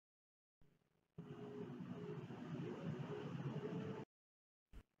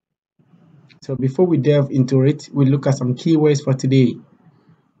So before we delve into it, we look at some keywords for today.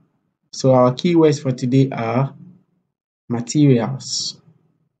 So our keywords for today are materials,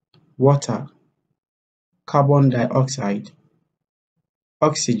 water, carbon dioxide,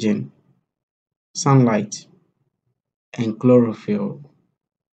 oxygen, sunlight, and chlorophyll.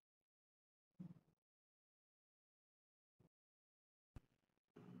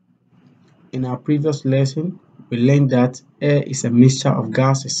 In our previous lesson, we learned that air is a mixture of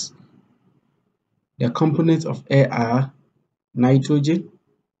gases. The components of air are nitrogen,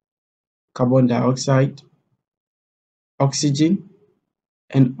 carbon dioxide, oxygen,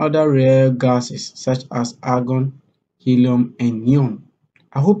 and other rare gases such as argon, helium, and neon.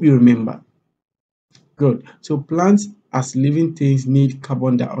 I hope you remember. Good. So plants as living things need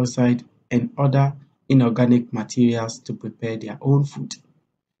carbon dioxide and other inorganic materials to prepare their own food.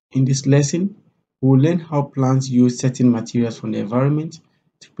 In this lesson, we will learn how plants use certain materials from the environment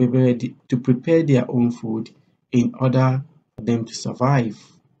to prepare their own food in order for them to survive.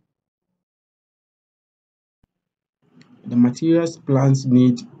 The materials plants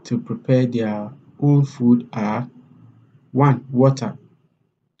need to prepare their own food are 1. Water,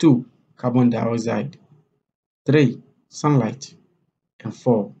 2. Carbon dioxide, 3. Sunlight, and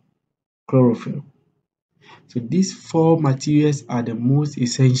 4. Chlorophyll. So these four materials are the most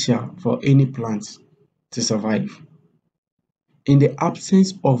essential for any plant to survive. In the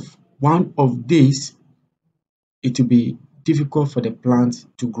absence of one of these, it will be difficult for the plant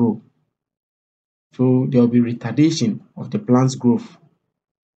to grow. So there will be retardation of the plant's growth.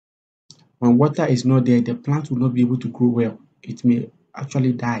 When water is not there, the plant will not be able to grow well. It may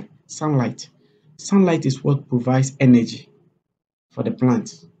actually die. Sunlight. Sunlight is what provides energy for the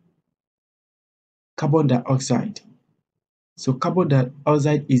plant. Carbon dioxide. So carbon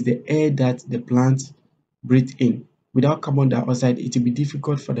dioxide is the air that the plant breathes in. Without carbon dioxide, it will be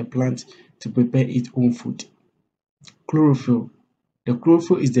difficult for the plant to prepare its own food. Chlorophyll. The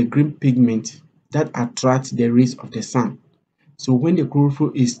chlorophyll is the green pigment that attracts the rays of the sun. So when the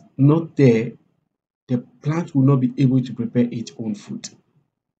chlorophyll is not there, the plant will not be able to prepare its own food.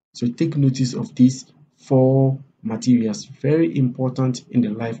 So take notice of these four materials, very important in the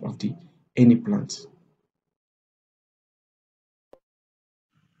life of any plant.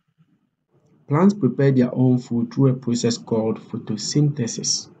 Plants prepare their own food through a process called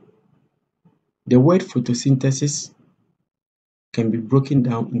photosynthesis. The word photosynthesis can be broken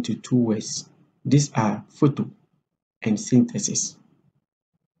down into two words. These are photo and synthesis.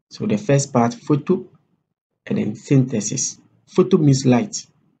 So the first part, photo, and then synthesis. Photo means light,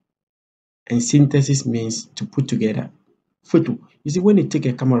 and synthesis means to put together. Photo, you see when you take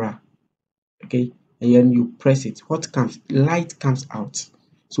a camera, okay, and then you press it, what comes? Light comes out.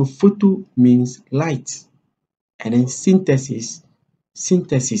 So photo means light, and then synthesis,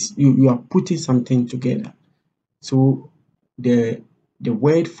 you are putting something together. So the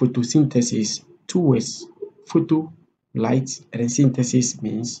word photosynthesis, two words, photo, light, and then synthesis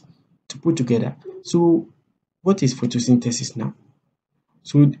means to put together. So what is photosynthesis now?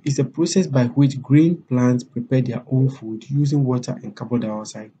 So it's a process by which green plants prepare their own food using water and carbon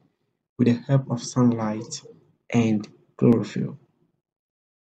dioxide with the help of sunlight and chlorophyll.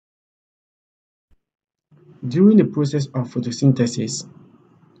 During the process of photosynthesis,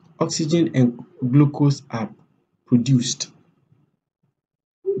 oxygen and glucose are produced.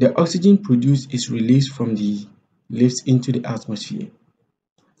 The oxygen produced is released from the leaves into the atmosphere.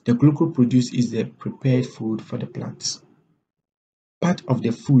 The glucose produced is the prepared food for the plants. Part of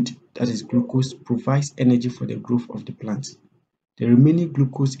the food, that is glucose, provides energy for the growth of the plant. The remaining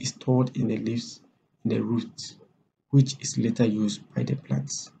glucose is stored in the leaves and the roots, which is later used by the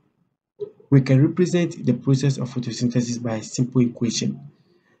plants. We can represent the process of photosynthesis by a simple equation.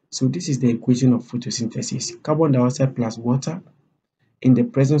 So this is the equation of photosynthesis. Carbon dioxide plus water in the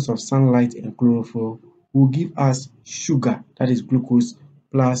presence of sunlight and chlorophyll will give us sugar, that is glucose,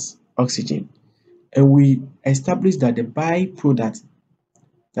 plus oxygen. And we establish that the byproduct,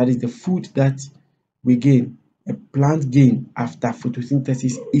 that is the food that we gain, a plant gain after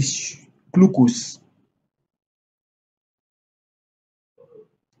photosynthesis, is glucose.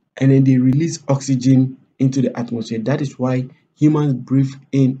 And then they release oxygen into the atmosphere. That is why humans breathe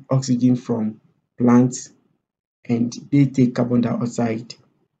in oxygen from plants and they take carbon dioxide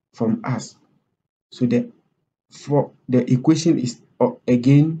from us. So the equation is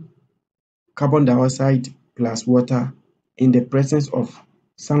again carbon dioxide plus water in the presence of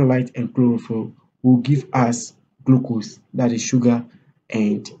sunlight and chlorophyll will give us glucose, that is sugar,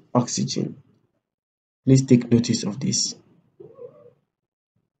 and oxygen. Please take notice of this.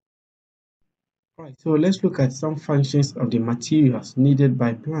 Alright, so let's look at some functions of the materials needed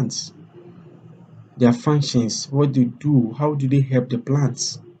by plants. their functions, what they do, how do they help the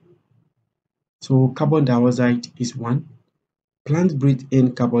plants. So carbon dioxide is one. Plants breathe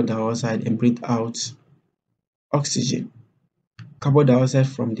in carbon dioxide and breathe out oxygen. Carbon dioxide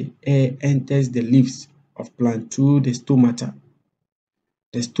from the air enters the leaves of plant through the stomata.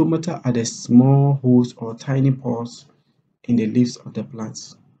 The stomata are the small holes or tiny pores in the leaves of the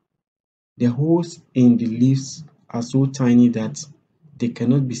plants. The holes in the leaves are so tiny that they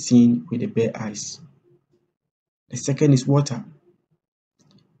cannot be seen with the bare eyes. The second is water.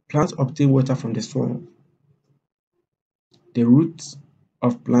 Plants obtain water from the soil. The roots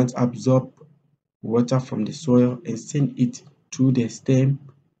of plants absorb water from the soil and send it through the stem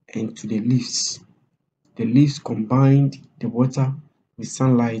and to the leaves. The leaves combine the water with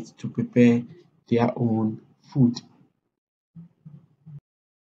sunlight to prepare their own food.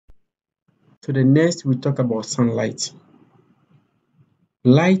 So the next we talk about sunlight.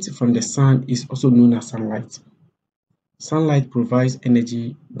 Light from the sun is also known as sunlight. Sunlight provides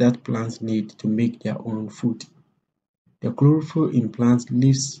energy that plants need to make their own food. The chlorophyll in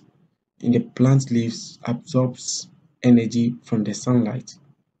the plant leaves absorbs energy from the sunlight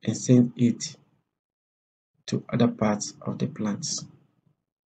and sends it to other parts of the plants.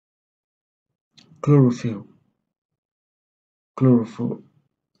 Chlorophyll. Chlorophyll.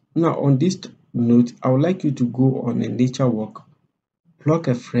 Now on this note, I would like you to go on a nature walk, pluck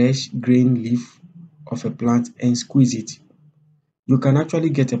a fresh green leaf of a plant and squeeze it. You can actually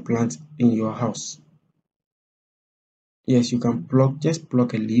get a plant in your house. Yes, you can just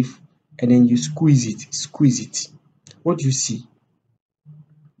pluck a leaf and then you squeeze it. What do you see?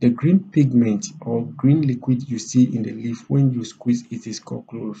 The green pigment or green liquid you see in the leaf when you squeeze it is called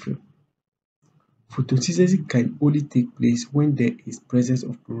chlorophyll. Photosynthesis can only take place when there is presence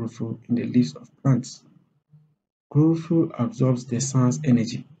of chlorophyll in the leaves of plants. Chlorophyll absorbs the sun's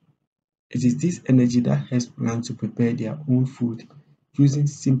energy. It is this energy that helps plants to prepare their own food using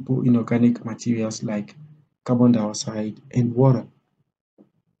simple inorganic materials like carbon dioxide and water.